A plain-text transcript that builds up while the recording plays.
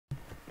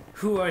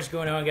What's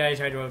going on, guys?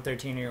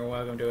 HydraGamingLet'sPlays here.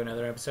 Welcome to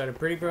another episode of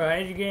Pretty Pro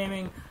Hydra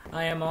Gaming.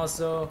 I am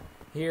also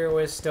here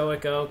with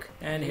Stoic Oak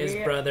and his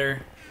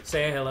brother.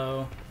 Say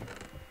hello.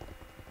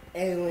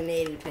 Everyone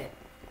ate it.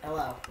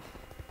 Hello.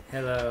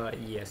 Hello,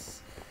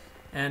 yes.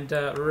 And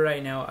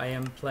right now I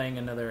am playing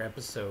another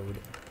episode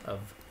of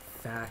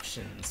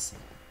Factions.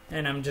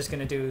 And I'm just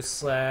gonna do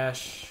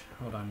slash...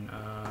 Hold on,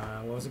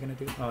 what was it gonna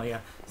do? Oh yeah,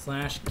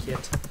 slash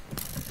kit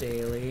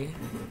daily.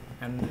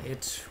 And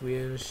it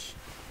will...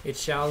 It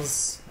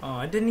shalls... Oh,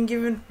 I didn't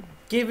give him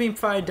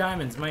 5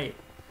 diamonds. My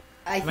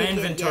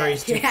inventory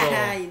is too full.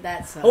 Yeah,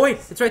 that sucks. Oh wait,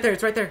 it's right there.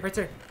 It's right there. Right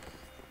there.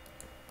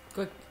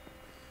 Quick.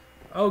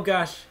 Oh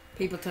gosh.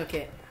 People took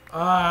it.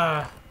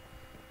 Ah.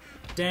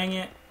 Dang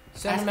it.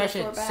 Send a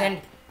message. Send.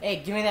 Hey,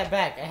 give me that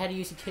back. I had to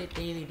use a kit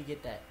daily to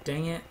get that.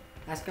 Dang it.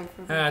 Ask him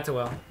for. That's a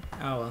well.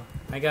 Oh well.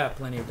 I got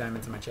plenty of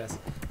diamonds in my chest.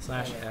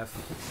 Slash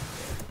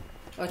F.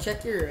 Oh,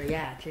 check your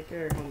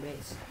home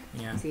base.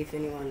 Yeah. See if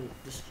anyone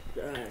just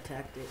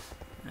attacked it.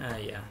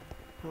 Yeah.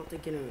 I don't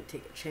think anyone would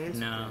take a chance.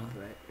 No.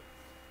 With that,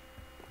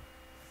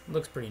 but...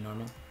 Looks pretty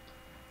normal.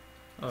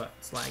 Oh,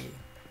 it's laggy.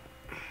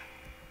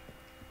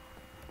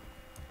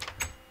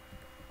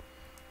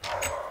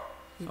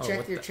 You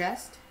check your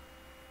chest?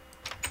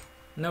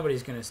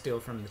 Nobody's gonna steal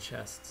from the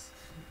chests.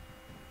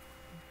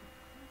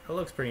 It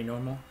looks pretty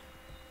normal.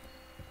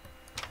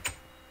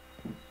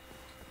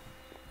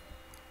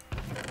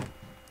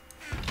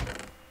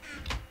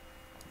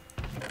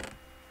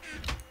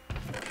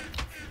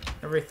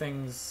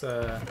 Everything's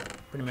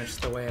pretty much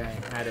the way I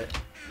had it.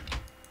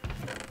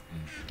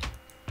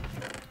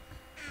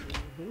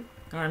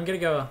 Alright, I'm gonna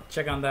go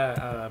check on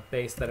that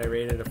base that I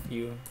raided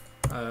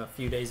a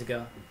few days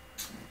ago.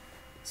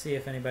 See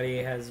if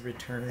anybody has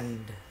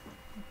returned,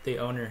 the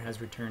owner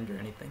has returned or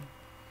anything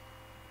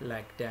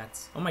like that.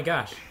 Oh my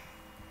gosh,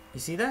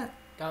 you see that?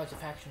 That was a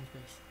faction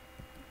base.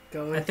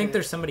 Go. I think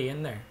there's somebody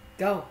in there.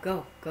 Go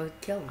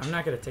kill him. I'm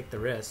not gonna take the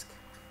risk.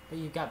 But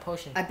you've got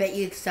potion. I bet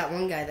you it's that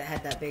one guy that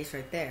had that base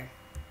right there.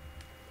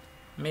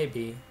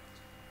 Maybe.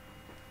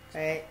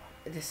 Alright,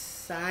 the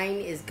sign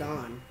is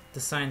gone.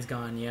 The sign's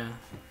gone, yeah.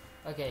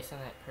 Okay, so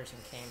that person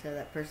came. So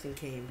that person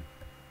came.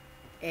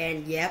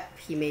 And yep,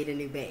 he made a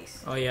new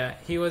base. Oh yeah,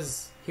 he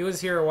was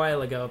here a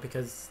while ago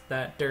because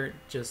that dirt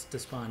just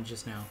despawned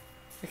just now.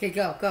 Okay,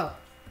 go.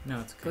 No,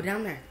 it's okay. Go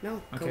down there. No,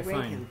 okay, go raid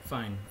fine, him.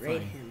 fine.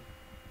 Raid him.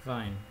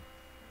 Fine.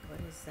 What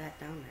is that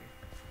down there?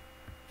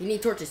 You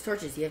need torches.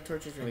 You have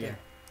torches right there.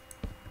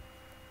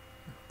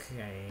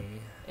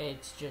 Okay.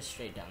 It's just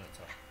straight down the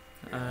top.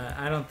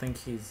 I don't think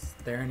he's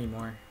there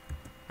anymore.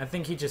 I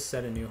think he just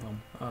set a new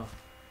home. Oh.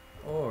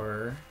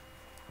 Or...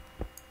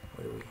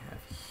 What do we have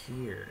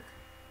here?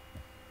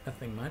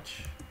 Nothing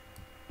much.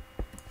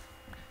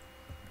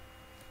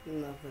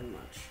 Nothing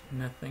much.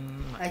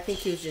 Nothing much. I think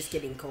he was just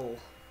getting coal.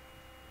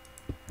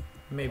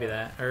 Maybe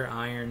that. Or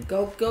iron.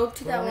 Go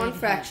to that one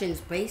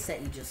fraction's base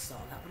that you just saw.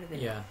 That would have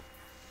been... Yeah.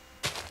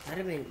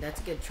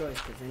 That's a good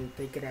choice, because then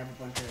they could have a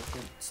bunch of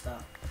good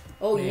stuff.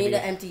 Oh, Maybe. You need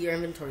to empty your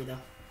inventory, though.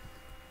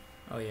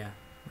 Oh, yeah.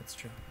 That's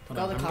true. I'm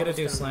I'm going to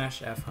do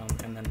slash F home,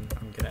 and then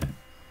I'm going to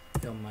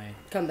fill my...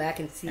 Come back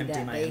and see empty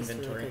that my base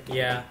inventory. real quick.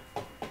 Yeah.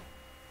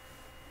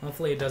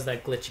 Hopefully it does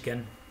that glitch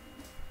again.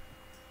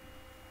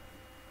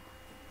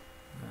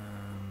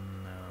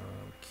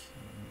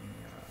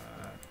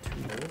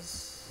 Okay.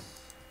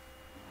 Tools.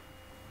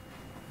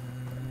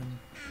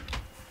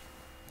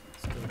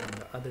 Let's go down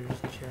the others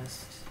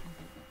chest.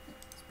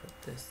 Let's put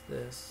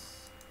this.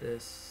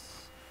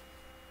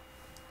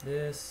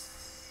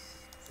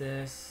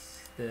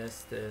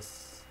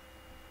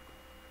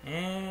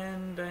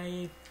 And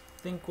I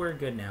think we're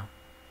good now.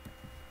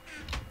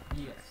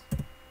 Yes.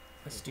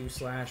 Let's do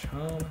slash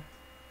home,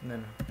 and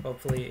then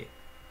hopefully...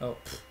 Oh,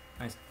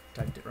 I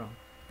typed it wrong.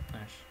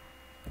 Slash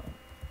home.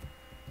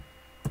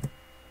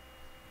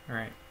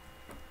 Alright.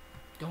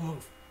 Don't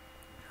move.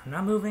 I'm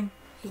not moving.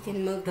 He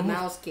can move the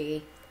mouse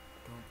key.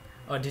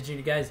 Oh, did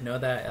you guys know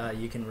that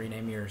you can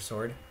rename your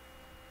sword?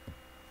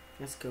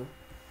 That's cool.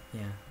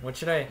 Yeah. What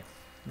should I...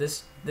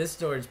 This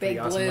sword's pretty Big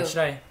awesome. blue. What should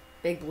I...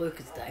 Big blue,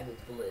 because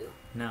diamond's blue.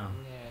 No.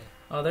 Yeah.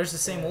 Oh, there's the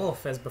same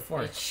wolf as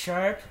before. It's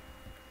sharp,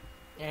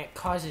 and it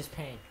causes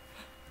pain.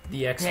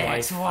 The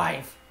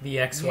ex-wife. The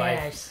ex-wife.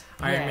 Yes.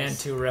 Iron Man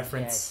 2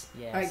 reference.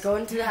 Yes. Alright, go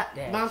into that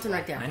mountain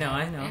right there. I know.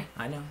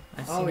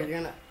 I've Oh, seen it.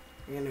 you're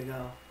gonna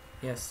go.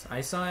 Yes, I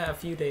saw it a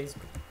few days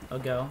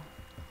ago.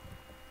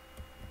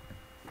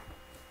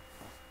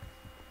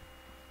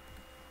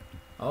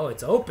 Oh,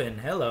 it's open.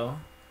 Hello.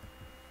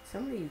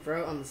 Somebody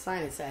wrote on the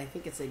sign and said, I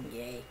think it said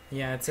yay.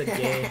 Yeah, it said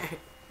gay.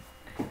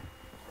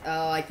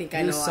 Oh, I think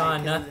I know You why. saw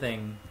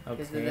nothing.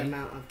 Because of the Okay.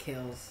 amount of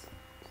kills.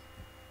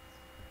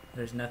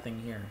 There's nothing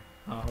here.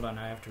 Oh, hold on.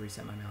 I have to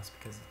reset my mouse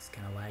because it's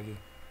kind of laggy.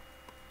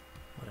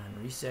 Hold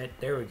on. Reset.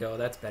 There we go.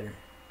 That's better.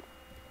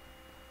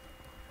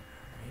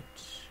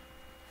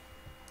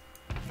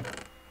 Alright.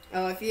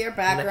 Oh, if you hear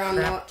background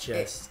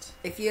chest.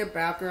 if you hear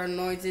background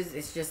noises,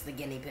 it's just the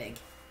guinea pig.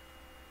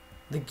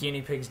 The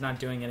guinea pig's not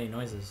doing any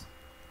noises.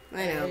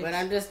 I know, but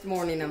I'm just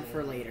warning them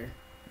for later.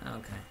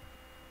 Okay.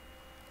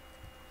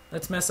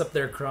 Let's mess up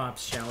their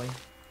crops, shall we?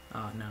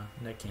 Oh, no,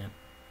 that can't.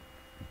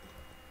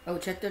 Oh,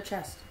 check their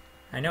chest.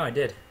 I know, I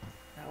did.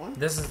 That one?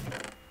 This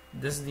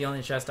is the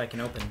only chest I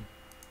can open.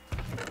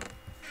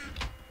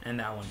 And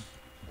that one.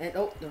 And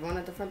oh, the one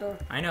at the front door.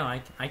 I know,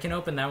 I can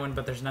open that one,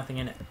 but there's nothing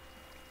in it.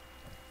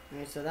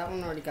 Alright, so that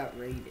one already got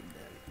raided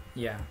then.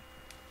 Yeah.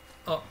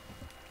 Oh.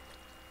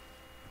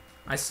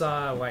 I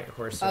saw a white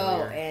horse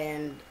Oh, earlier.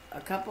 and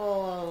a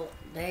couple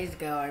days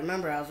ago, I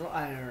remember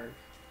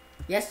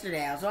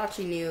yesterday I was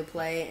watching you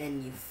play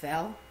and you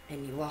fell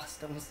and you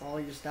lost almost all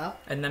your stuff.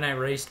 And then I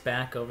raced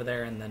back over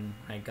there, and then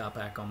I got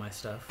back all my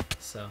stuff.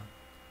 So,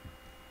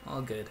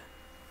 all good.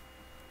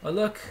 Oh,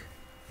 look.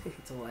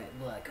 It's a white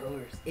black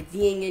horse. It's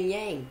yin and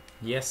yang.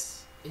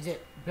 Yes. Is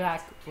it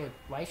black with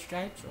white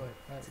stripes or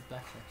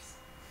black horse?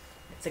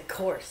 It's a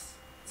course.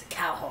 It's a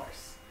cow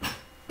horse.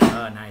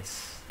 Oh,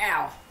 nice.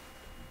 Ow.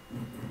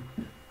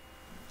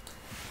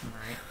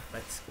 Alright,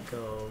 let's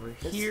go over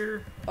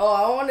here. Oh,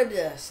 I wanted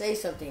to say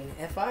something.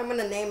 If I'm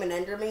gonna name an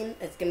Enderman,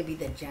 it's gonna be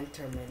the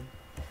Gentleman.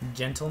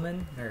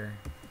 Gentleman? Or...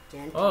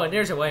 Gentleman. Oh,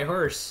 there's a white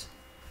horse.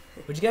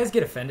 Would you guys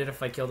get offended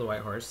if I killed a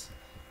white horse?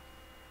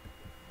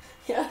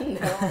 Yeah,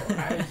 no.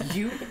 Are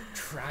you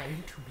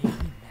trying to make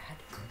me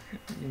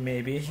mad?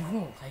 Maybe. You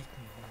won't like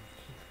me when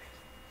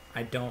I'm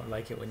I don't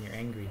like it when you're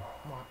angry.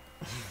 angry.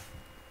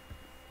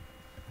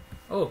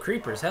 Oh,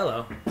 creepers,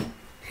 hello.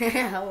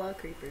 Hello,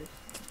 creepers.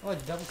 Oh,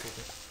 it's double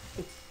creeper.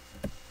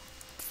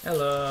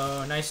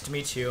 Hello, nice to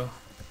meet you.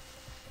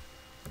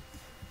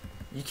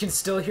 You can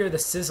still hear the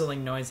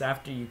sizzling noise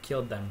after you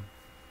killed them.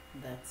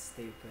 That's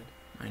stupid.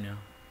 I know.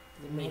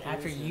 You mean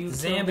after you kill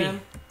Zambi.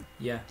 them?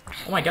 Yeah.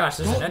 Oh my gosh,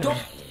 there's an enemy.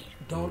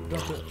 Don't do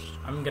it.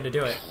 I'm gonna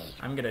do it.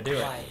 I'm gonna do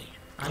it. Why?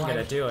 I'm Why?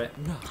 gonna do it.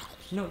 No.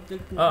 No.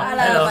 Oh, Hello,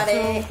 hello.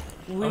 buddy.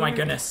 Oh my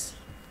goodness.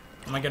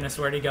 Oh my goodness,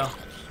 where'd he go?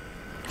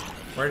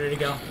 Where did he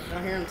go?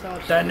 Don't hear him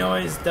talk. That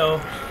noise, though.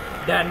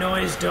 That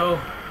noise, though.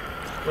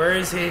 Where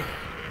is he?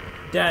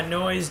 That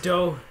noise,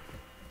 though.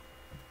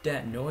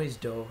 That noise,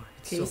 though.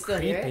 It's Can so you still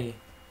hear it? creepy.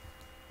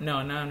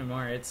 No, not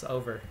anymore. It's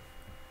over.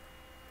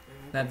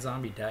 That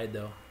zombie died,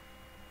 though.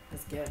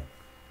 That's good.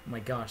 Oh my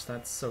gosh,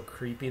 that's so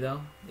creepy,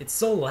 though. It's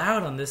so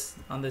loud on this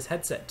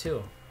headset,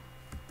 too.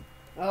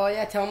 Oh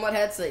yeah, tell him what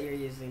headset you're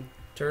using.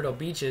 Turtle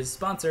Beaches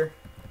sponsor.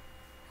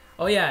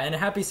 Oh yeah, and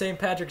happy St.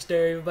 Patrick's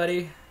Day,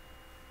 everybody.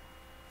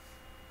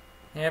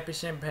 Happy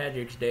St.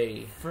 Patrick's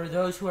Day. For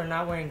those who are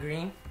not wearing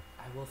green,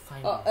 I will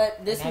find Oh, you.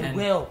 this And I And-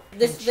 will.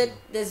 this pinch you.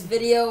 this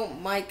video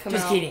might come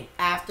Just out kidding.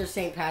 after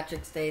St.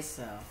 Patrick's Day,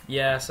 so.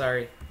 Yeah,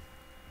 sorry.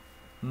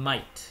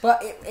 Might. But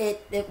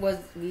it was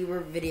we were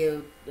I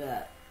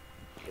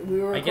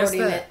guess recording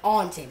that- it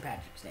on St.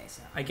 Patrick's Day,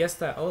 so. I guess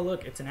that. Oh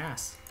look, it's an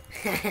ass.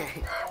 Just like you.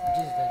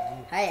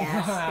 Hi,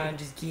 ass. I'm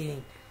just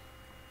kidding.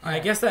 I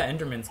guess that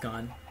Enderman's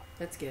gone.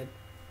 That's good.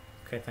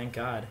 Okay, thank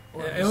God.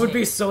 Or It would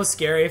be so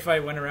scary if I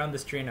went around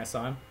this tree and I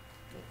saw him.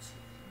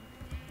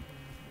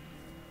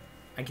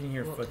 I can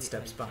hear Well,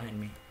 footsteps yeah. behind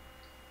me.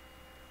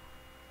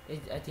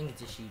 I think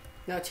it's a sheep.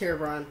 No, it's here,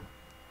 Brian.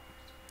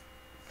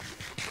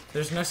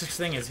 There's no such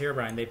thing as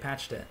Herobrine. They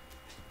patched it.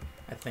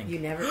 I think. You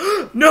never.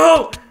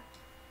 No!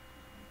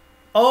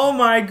 Oh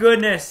my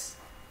goodness!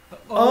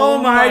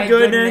 Oh my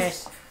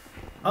goodness.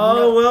 Oh,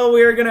 No. well,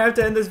 we are going to have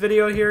to end this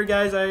video here,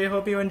 guys. I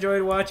hope you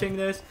enjoyed watching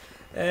this.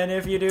 And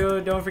if you do,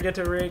 don't forget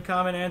to rate,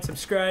 comment, and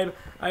subscribe.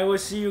 I will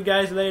see you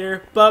guys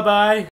later. Bye-bye.